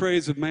pursue the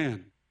praise of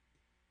man,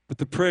 but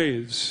the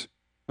praise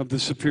of the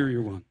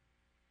superior one.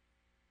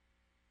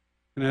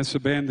 And ask the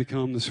band to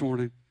come this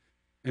morning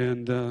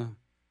and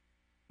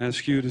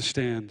ask you to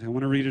stand. I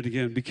want to read it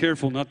again. Be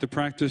careful not to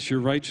practice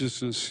your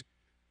righteousness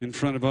in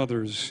front of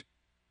others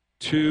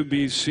to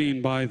be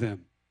seen by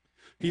them.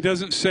 He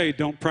doesn't say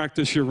don't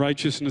practice your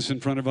righteousness in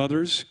front of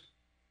others.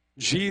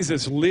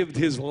 Jesus lived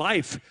his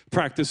life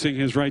practicing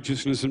his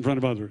righteousness in front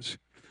of others.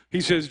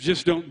 He says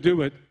just don't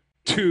do it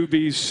to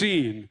be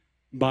seen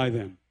by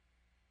them.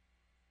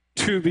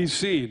 To be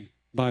seen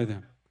by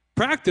them.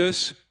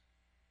 Practice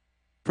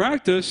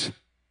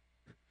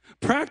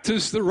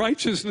the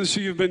righteousness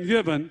you've been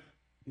given,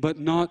 but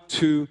not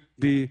to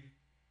be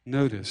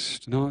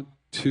noticed, not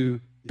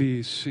to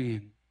be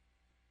seen,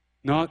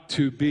 not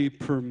to be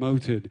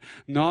promoted,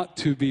 not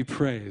to be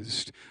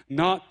praised,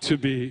 not to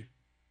be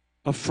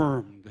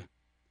affirmed.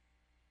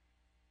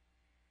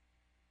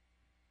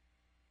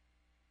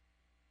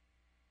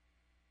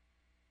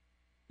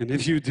 And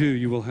if you do,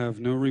 you will have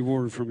no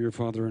reward from your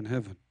Father in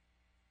heaven.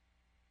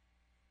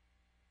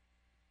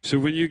 So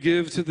when you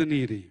give to the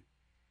needy,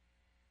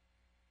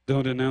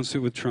 don't announce it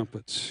with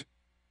trumpets,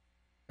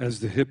 as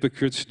the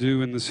hypocrites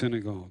do in the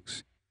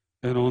synagogues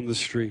and on the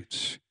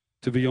streets,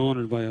 to be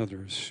honored by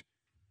others.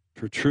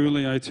 For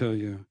truly I tell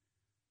you,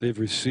 they've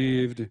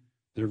received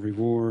their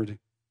reward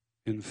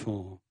in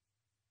full.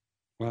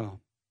 Wow.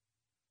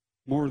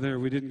 More there.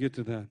 We didn't get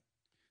to that.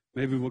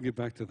 Maybe we'll get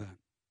back to that.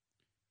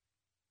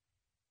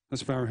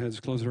 Let's bow our heads,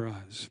 close our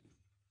eyes.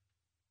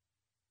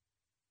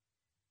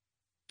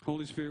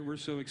 Holy Spirit, we're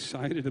so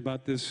excited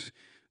about this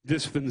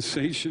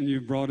dispensation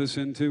you've brought us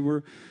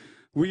into.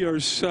 We are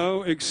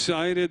so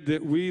excited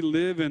that we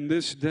live in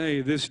this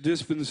day, this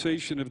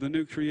dispensation of the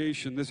new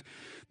creation,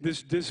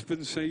 this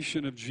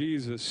dispensation of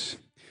Jesus,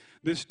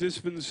 this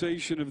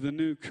dispensation of the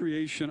new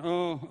creation.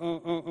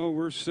 Oh,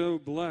 we're so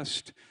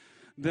blessed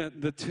that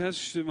the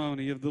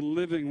testimony of the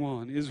living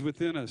one is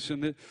within us,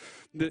 and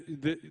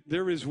that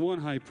there is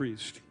one high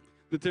priest,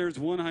 that there's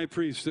one high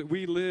priest, that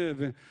we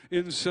live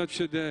in such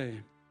a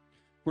day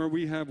where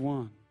we have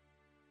one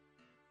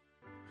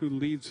who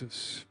leads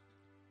us,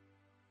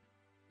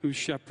 who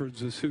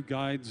shepherds us, who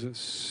guides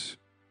us,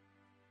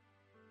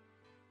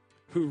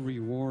 who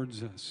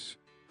rewards us,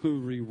 who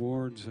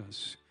rewards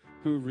us,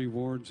 who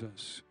rewards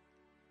us.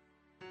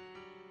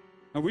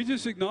 And we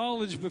just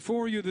acknowledge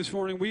before you this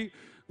morning,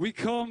 we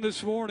come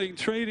this morning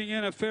trading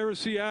in a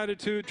Pharisee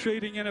attitude,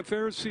 trading in a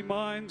Pharisee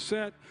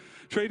mindset,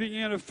 trading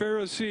in a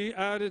Pharisee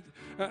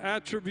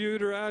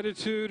attribute or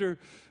attitude, or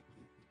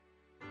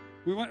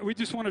we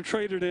just want to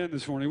trade it in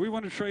this morning. We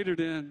want to trade it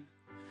in.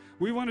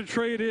 We want to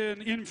trade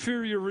in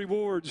inferior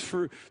rewards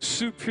for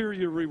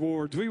superior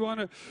rewards. We want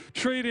to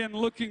trade in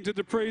looking to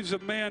the praise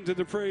of man to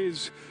the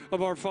praise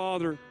of our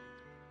Father.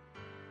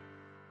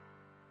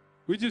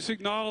 We just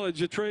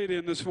acknowledge a trade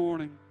in this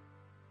morning.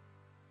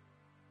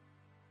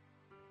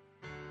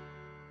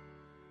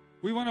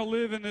 We want to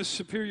live in this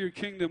superior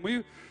kingdom.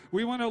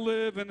 We want to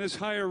live in this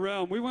higher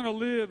realm. We want to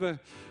live out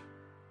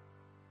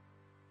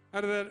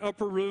of that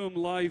upper room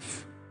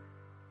life,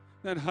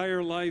 that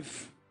higher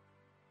life.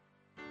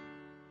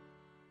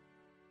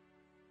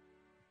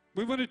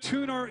 We want to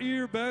tune our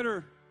ear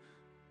better.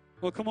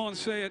 Well, come on,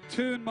 say it.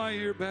 Tune my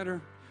ear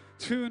better.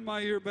 Tune my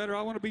ear better.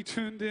 I want to be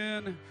tuned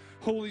in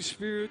Holy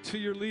Spirit, to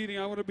your leading.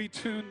 I want to be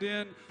tuned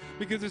in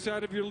because it's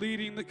out of your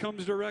leading that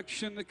comes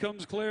direction, that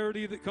comes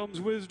clarity, that comes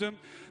wisdom,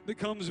 that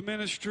comes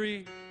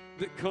ministry,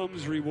 that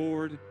comes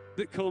reward,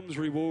 that comes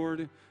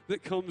reward,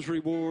 that comes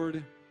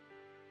reward.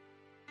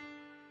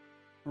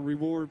 A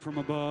reward from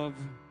above.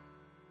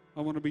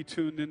 I want to be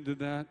tuned into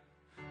that.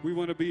 We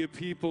want to be a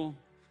people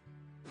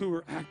who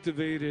are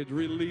activated,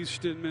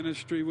 released in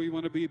ministry. We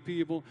want to be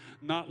people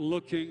not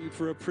looking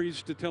for a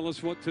priest to tell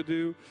us what to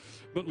do,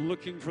 but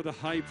looking for the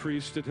high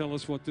priest to tell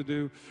us what to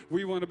do.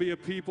 We want to be a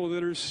people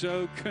that are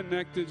so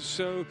connected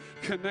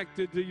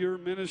to your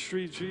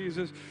ministry,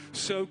 Jesus,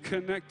 so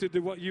connected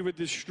to what you would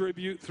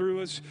distribute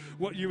through us,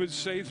 what you would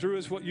say through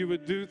us, what you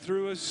would do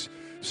through us,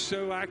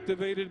 so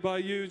activated by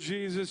you,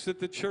 Jesus, that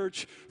the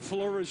church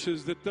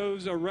flourishes, that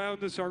those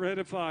around us are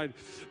edified,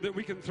 that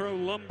we can throw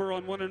lumber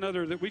on one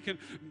another, that we can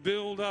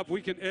build up,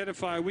 we can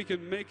edify, we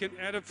can make an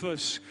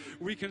edifice,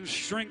 we can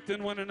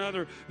strengthen one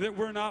another, that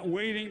we're not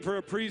waiting for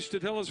a priest to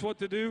tell us what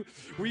to do.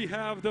 We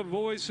have the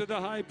voice of the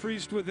high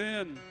priest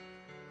within,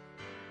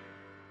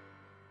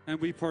 and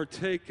we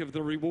partake of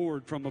the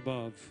reward from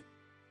above.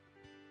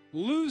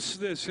 Loose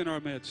this in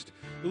our midst.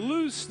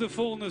 Loose the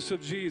fullness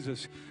of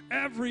Jesus.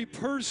 Every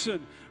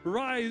person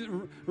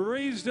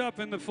raised up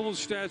in the full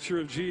stature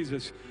of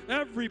Jesus.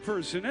 Every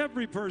person,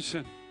 every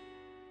person.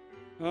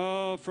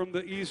 Oh, from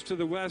the east to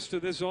the west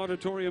of this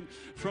auditorium,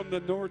 from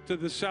the north to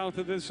the south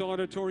of this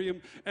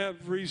auditorium,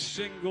 every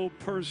single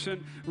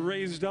person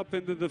raised up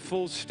into the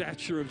full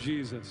stature of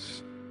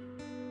Jesus.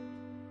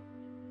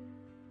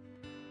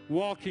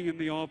 Walking in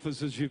the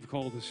offices you've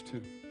called us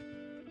to.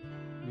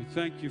 We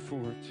thank you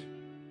for it.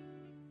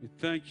 We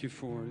thank you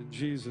for it in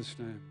Jesus'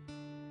 name.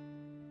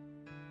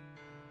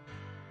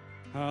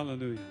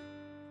 Hallelujah.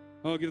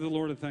 Oh, give the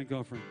Lord a thank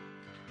offering.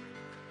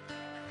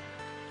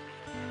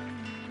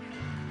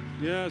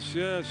 Yes,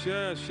 yes,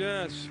 yes,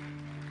 yes.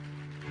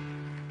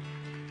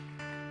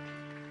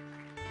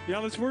 Yeah,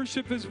 let's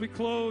worship as we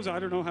close. I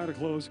don't know how to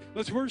close.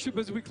 Let's worship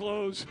as we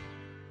close.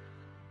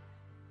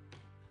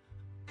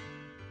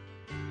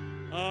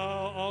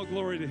 All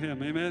glory to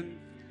Him. Amen.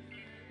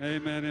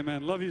 Amen,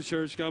 amen. Love you,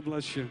 church. God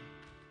bless you.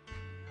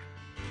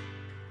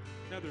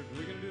 Tethered. Are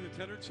we going to do the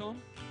tethered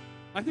song?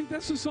 I think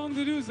that's the song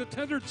to do, is the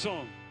tethered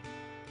song.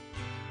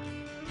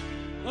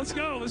 Let's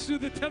go. Let's do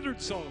the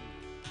tethered song.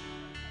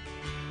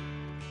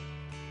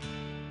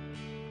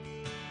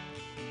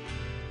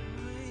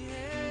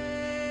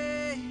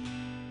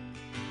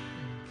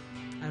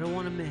 I don't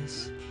want to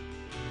miss. I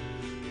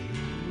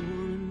don't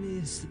want to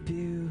miss the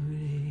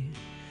beauty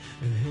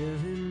of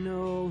heaven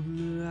all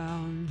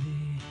around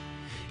me.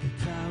 Your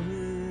power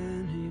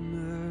and your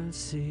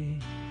mercy,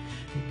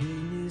 the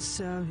goodness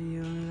of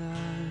your life.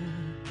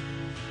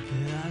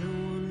 I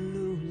don't want to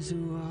lose a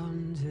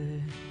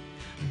wonder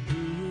of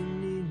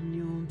being in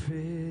your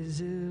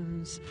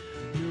presence,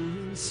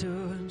 knowing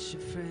such a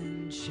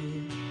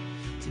friendship,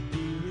 to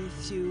be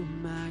with you,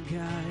 my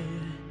God.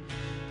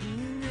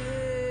 In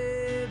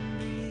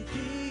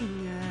everything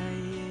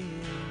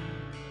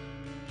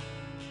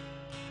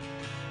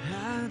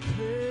I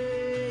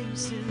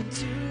praise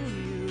into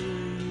you,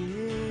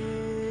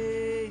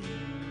 yeah.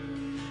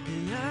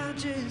 And I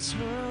just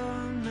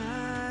want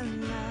my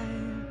life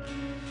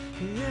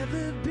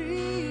ever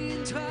be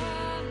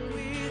entwined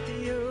with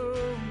you,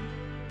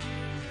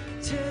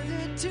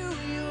 tethered to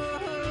your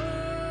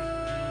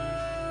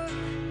heart.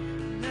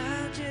 And I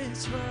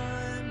just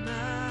want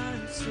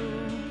my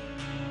soul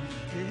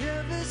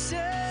ever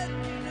set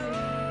in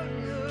all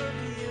of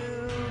you,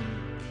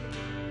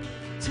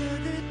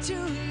 tethered to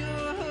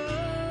your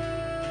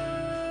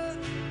heart.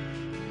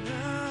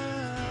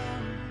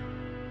 Now,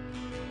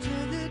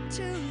 tethered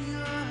to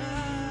your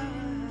heart.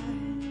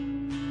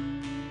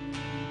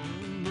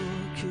 What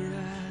more could I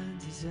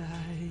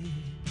desire?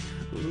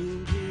 Oh,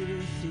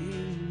 greater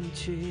thing to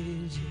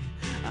change you.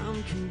 I'm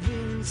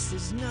convinced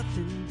there's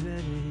nothing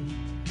better.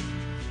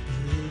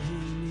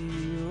 Living in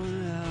your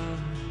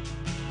love,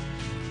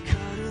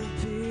 caught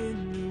up in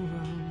the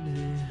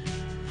wonder,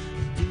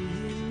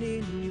 being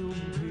in your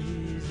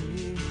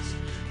presence,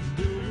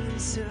 knowing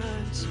such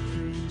a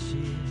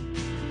friendship,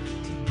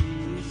 to be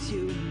with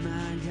you,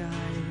 my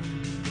God.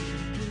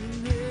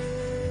 And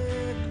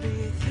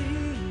everything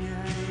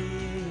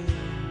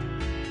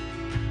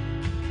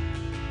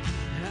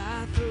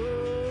I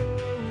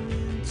throw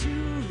into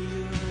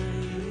your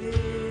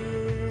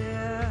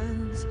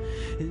hands,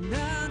 and I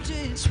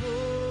just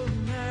want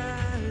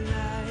my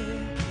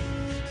life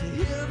to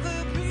ever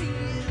be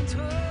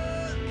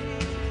entwined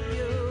with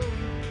you,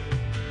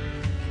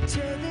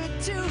 tethered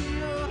to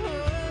your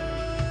heart.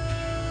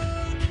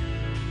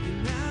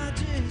 And I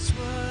just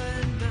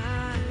want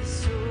my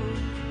soul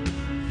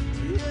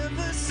to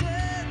ever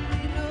set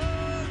me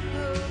all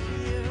of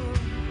you,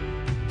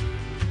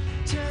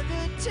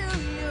 tethered to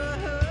your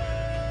heart.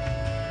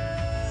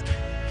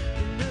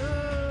 No,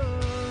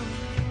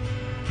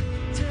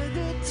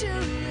 tethered to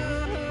your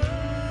heart.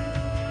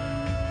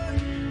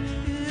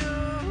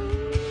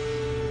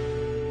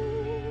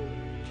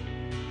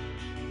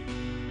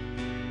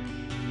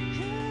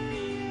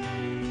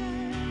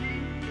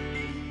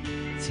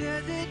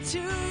 to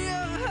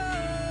your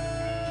heart.